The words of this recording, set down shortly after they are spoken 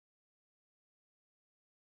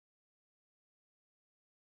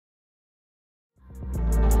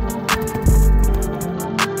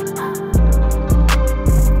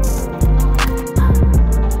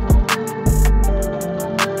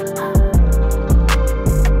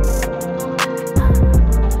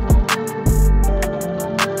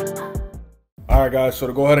Alright guys, so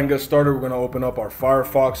to go ahead and get started, we're going to open up our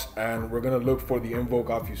Firefox and we're going to look for the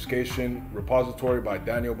Invoke-Obfuscation repository by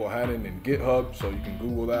Daniel Bohannon in GitHub, so you can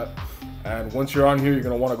Google that. And once you're on here, you're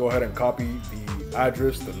going to want to go ahead and copy the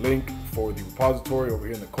address, the link for the repository over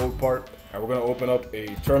here in the code part. And we're going to open up a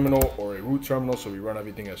terminal or a root terminal, so we run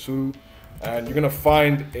everything as sudo. And you're going to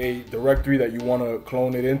find a directory that you want to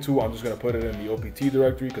clone it into. I'm just going to put it in the OPT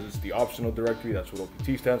directory because it's the optional directory. That's what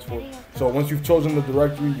OPT stands for. So once you've chosen the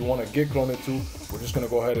directory you want to git clone it to, we're just going to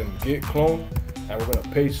go ahead and git clone. And we're going to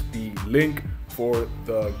paste the link for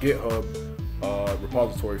the GitHub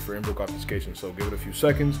repository for Invoke-Obfuscation. So give it a few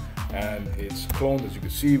seconds and it's cloned. As you can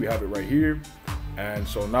see, we have it right here. And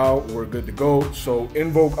so now we're good to go. So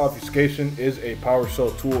Invoke-Obfuscation is a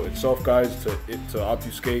PowerShell tool itself, guys, to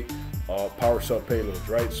obfuscate PowerShell payloads,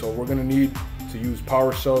 right? So we're gonna need to use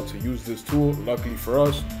PowerShell to use this tool. Luckily for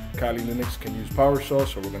us, kalilinux can use PowerShell,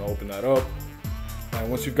 so we're gonna open that up. And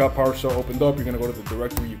once you've got PowerShell opened up, you're gonna go to the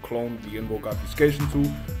directory you cloned the Invoke-Obfuscation to.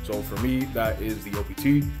 So for me, that is the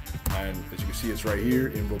OPT, and as you can see, it's right here,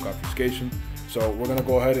 Invoke-Obfuscation. So we're gonna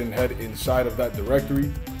go ahead and head inside of that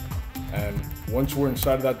directory. And once we're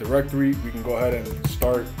inside of that directory, we can go ahead and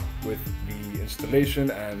start with the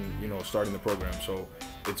installation and starting the program. So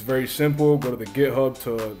it's very simple. Go to the GitHub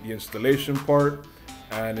to the installation part,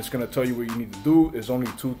 and it's going to tell you what you need to do. There's only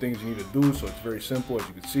two things you need to do, so it's very simple. As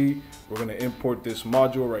you can see, we're going to import this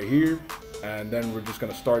module right here, and then we're just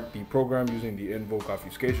going to start the program using the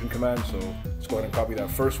Invoke-Obfuscation command. So let's go ahead and copy that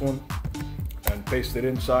first one and paste it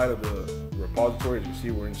inside of the repository. As you see,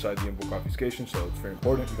 we're inside the Invoke-Obfuscation, so it's very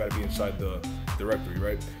important. You got to be inside the directory,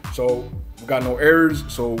 right? So we got no errors,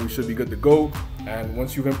 so we should be good to go. And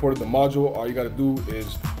once you've imported the module, all you got to do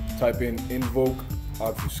is type in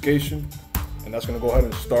Invoke-Obfuscation, and that's going to go ahead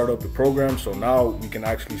and start up the program. So now we can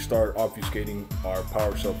actually start obfuscating our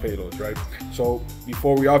PowerShell payloads, right? So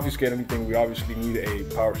before we obfuscate anything, we obviously need a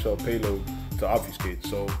PowerShell payload to obfuscate.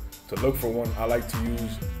 So to look for one, I like to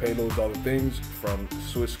use payloads other things from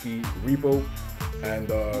Swisky repo. And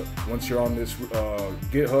once you're on this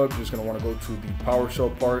GitHub, you're just going to want to go to the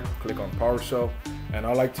PowerShell part, click on PowerShell, and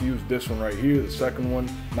I like to use this one right here, the second one.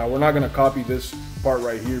 Now we're not going to copy this part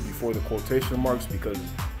right here before the quotation marks because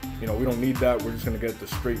we don't need that. We're just going to get the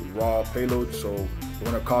straight raw payload, so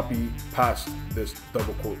we're going to copy past this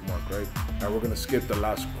double quote mark, right? And we're going to skip the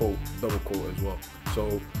last quote, double quote as well.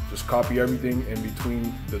 So just copy everything in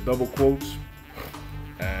between the double quotes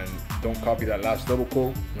and don't copy that last double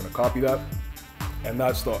quote. I'm going to copy that. And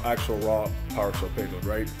that's the actual raw PowerShell payload,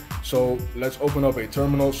 right? So let's open up a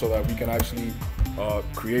terminal so that we can actually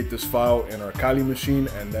create this file in our Kali machine,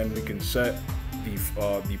 and then we can set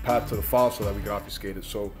the path to the file so that we can obfuscate it.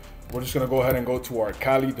 So we're just gonna go ahead and go to our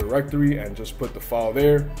Kali directory and just put the file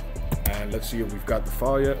there. And let's see if we've got the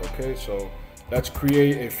file yet. Okay, so let's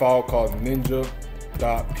create a file called ninja.ps1.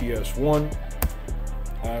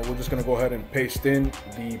 And we're just gonna go ahead and paste in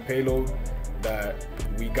the payload that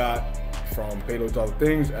we got from payloads other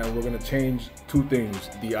things, and we're going to change two things,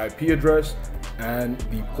 the IP address and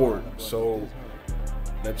the port. So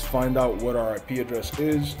let's find out what our IP address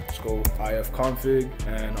is. Let's go ifconfig,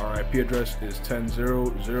 and our IP address is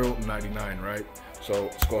 10.0.0.99, right? So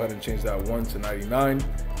let's go ahead and change that 1 to 99.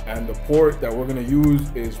 And the port that we're going to use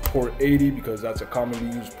is port 80 because that's a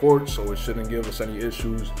commonly used port, so it shouldn't give us any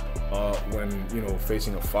issues when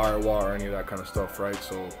facing a firewall or any of that kind of stuff, right?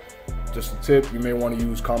 So just a tip, you may want to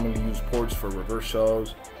use commonly used ports for reverse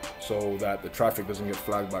shells so that the traffic doesn't get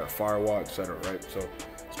flagged by a firewall, etc., right? So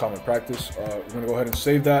it's common practice. We're going to go ahead and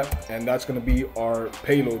save that, and that's going to be our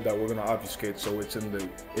payload that we're going to obfuscate. So it's in the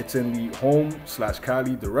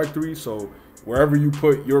home/Kali directory. So wherever you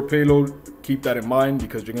put your payload, keep that in mind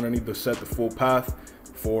because you're going to need to set the full path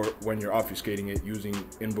for when you're obfuscating it using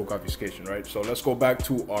Invoke-Obfuscation, right? So let's go back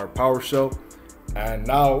to our PowerShell, and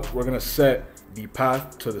now we're going to set the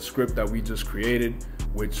path to the script that we just created,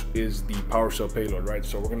 which is the PowerShell payload, right?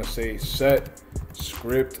 So we're going to say set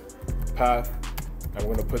script path, and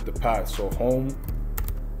we're going to put the path. So home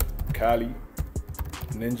Kali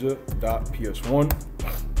ninja.ps1,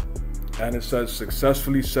 and it says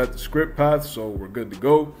successfully set the script path, so we're good to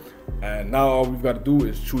go. And now all we've got to do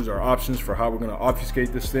is choose our options for how we're going to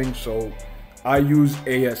obfuscate this thing. So I use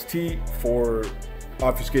AST for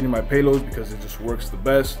obfuscating my payloads because it just works the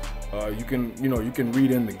best. You can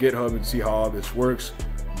read in the GitHub and see how all this works,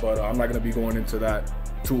 but I'm not going to be going into that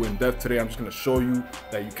too in depth today. I'm just going to show you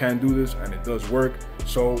that you can do this and it does work.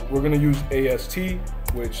 So we're going to use AST,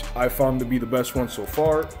 which I found to be the best one so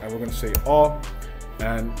far, and we're going to say all,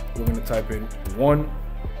 and we're going to type in 1,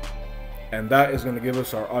 and that is going to give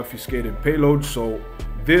us our obfuscated payload. So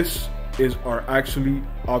this is our actually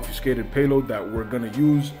obfuscated payload that we're going to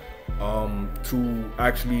use to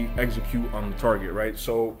actually execute on the target, right?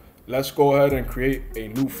 So let's go ahead and create a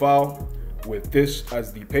new file with this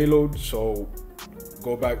as the payload. So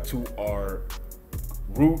go back to our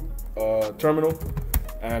root terminal,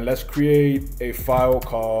 and let's create a file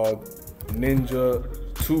called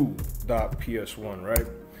ninja2.ps1, right?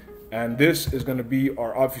 And this is going to be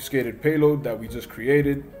our obfuscated payload that we just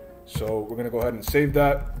created. So we're going to go ahead and save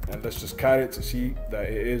that, and let's just cat it to see that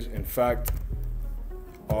it is in fact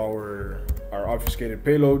our obfuscated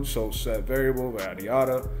payload. So set variable, yada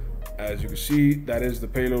yada. As you can see, that is the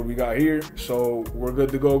payload we got here. So we're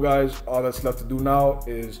good to go, guys. All that's left to do now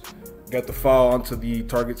is get the file onto the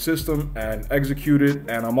target system and execute it.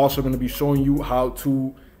 And I'm also going to be showing you how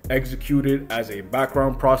to execute it as a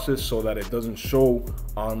background process so that it doesn't show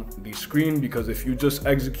on the screen, because if you just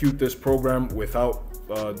execute this program without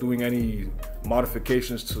doing any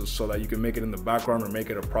modifications so that you can make it in the background or make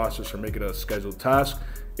it a process or make it a scheduled task,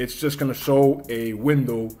 it's just going to show a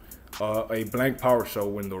window, a blank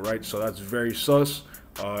PowerShell window, right? So that's very sus.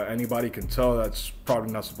 Anybody can tell that's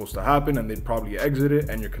probably not supposed to happen, and they'd probably exit it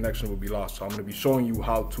and your connection will be lost. So I'm going to be showing you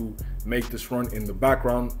how to make this run in the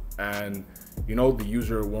background, and you know, the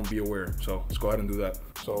user won't be aware. So let's go ahead and do that.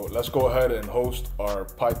 So let's go ahead and host our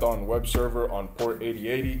Python web server on port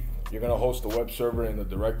 8080. You're going to host the web server in the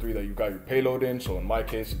directory that you got your payload in. So in my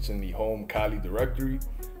case, it's in the home Kali directory,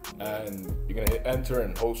 and you're going to hit enter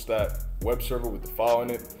and host that web server with the file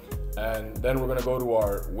in it. And then we're going to go to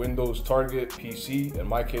our Windows target PC. In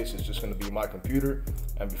my case, it's just going to be my computer.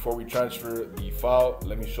 And before we transfer the file,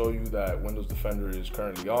 let me show you that Windows Defender is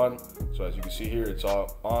currently on. So as you can see here, it's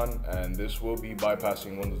all on, and this will be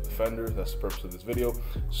bypassing Windows Defender. That's the purpose of this video.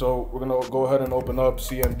 So we're going to go ahead and open up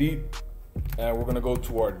CMD, and we're going to go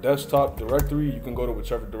to our desktop directory. You can go to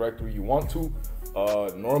whichever directory you want to.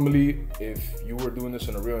 Normally, if you were doing this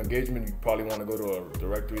in a real engagement, you probably want to go to a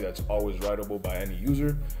directory that's always writable by any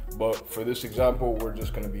user. But for this example, we're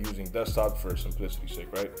just going to be using desktop for simplicity's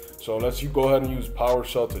sake, right? So let's go ahead and use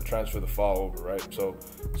PowerShell to transfer the file over, right? So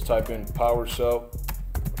let's type in PowerShell,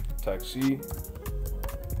 tag C,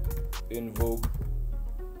 invoke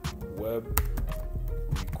web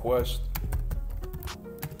request,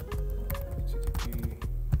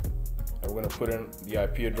 and we're going to put in the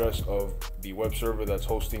IP address of the web server that's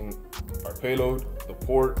hosting our payload, the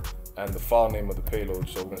port, and the file name of the payload.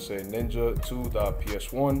 So we're going to say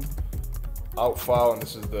ninja2.ps1 out file, and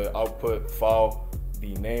this is the output file,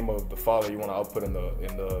 the name of the file that you want to output in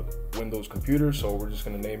the Windows computer. So we're just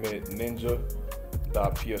going to name it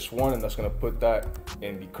ninja.ps1, and that's going to put that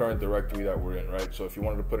in the current directory that we're in, right? So if you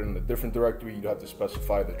wanted to put it in a different directory, you'd have to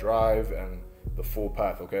specify the drive and the full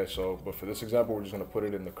path, okay? So, but for this example, we're just going to put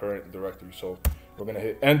it in the current directory. So we're going to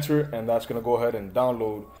hit enter, and that's going to go ahead and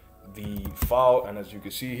download the file. And as you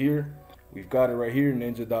can see here, we've got it right here,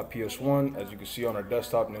 ninja.ps1. As you can see on our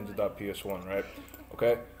desktop, ninja.ps1, right?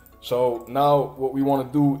 Okay, so now what we want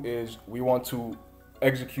to do is we want to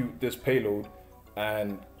execute this payload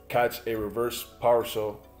and catch a reverse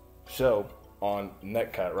PowerShell shell on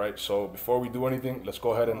netcat, right? So before we do anything, let's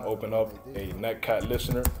go ahead and open up a netcat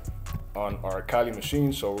listener on our Kali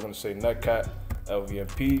machine. So we're going to say netcat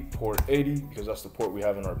LVMP port 80, because that's the port we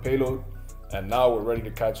have in our payload. And now we're ready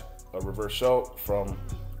to catch a reverse shell from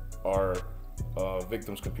our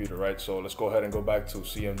victim's computer, right? So let's go ahead and go back to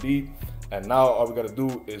CMD, and now all we got to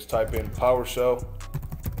do is type in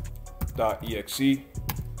PowerShell.exe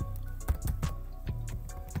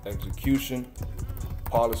execution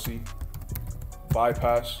policy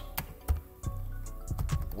bypass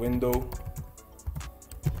window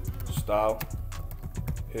style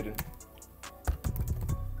hidden,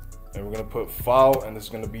 and we're going to put file, and this is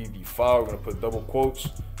going to be the file. We're going to put double quotes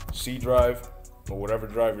C drive or whatever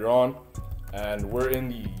drive you're on, and we're in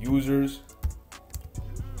the users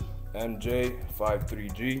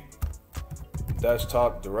MJ53G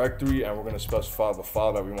desktop directory, and we're going to specify the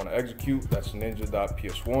file that we want to execute. That's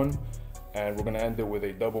ninja.ps1, and we're going to end it with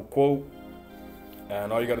a double quote.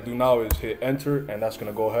 And all you got to do now is hit enter, and that's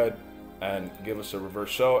going to go ahead and give us a reverse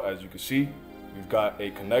shell. As you can see, we've got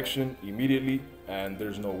a connection immediately, and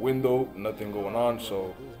there's no window, nothing going on,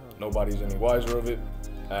 so nobody's any wiser of it.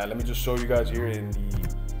 And let me just show you guys here in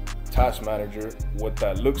the task manager what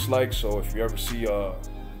that looks like. So if you ever see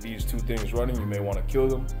these two things running, you may want to kill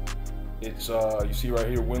them. It's you see right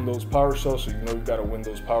here, Windows PowerShell, so you know you've got a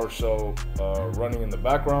Windows PowerShell running in the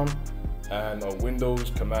background, and a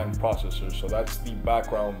Windows command processor. So that's the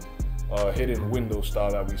background hidden window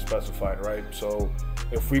style that we specified, right? So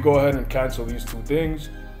if we go ahead and cancel these two things,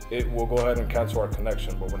 it will go ahead and cancel our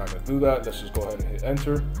connection, but we're not going to do that. Let's just go ahead and hit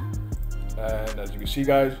enter. And as you can see,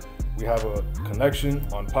 guys, we have a connection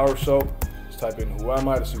on PowerShell. Just type in who am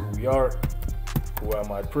I to see who we are, who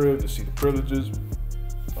am I priv to see the privileges.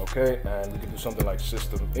 Okay, and we can do something like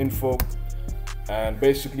system info. And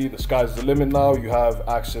basically the sky's the limit now. You have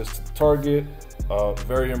access to the target.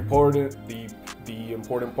 Very important. The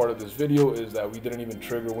important part of this video is that we didn't even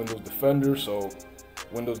trigger Windows Defender. So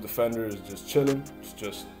Windows Defender is just chilling. It's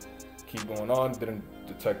just keep going on. Didn't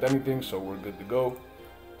detect anything, so we're good to go.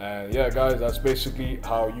 And yeah, guys, that's basically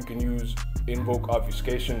how you can use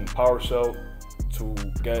Invoke-Obfuscation in PowerShell to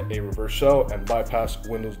get a reverse shell and bypass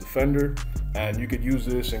Windows Defender. And you could use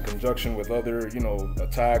this in conjunction with other,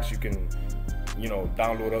 attacks. You can,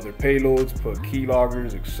 download other payloads, put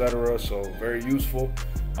keyloggers, etc. So very useful.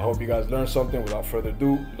 I hope you guys learned something. Without further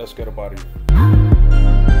ado, let's get up out of here.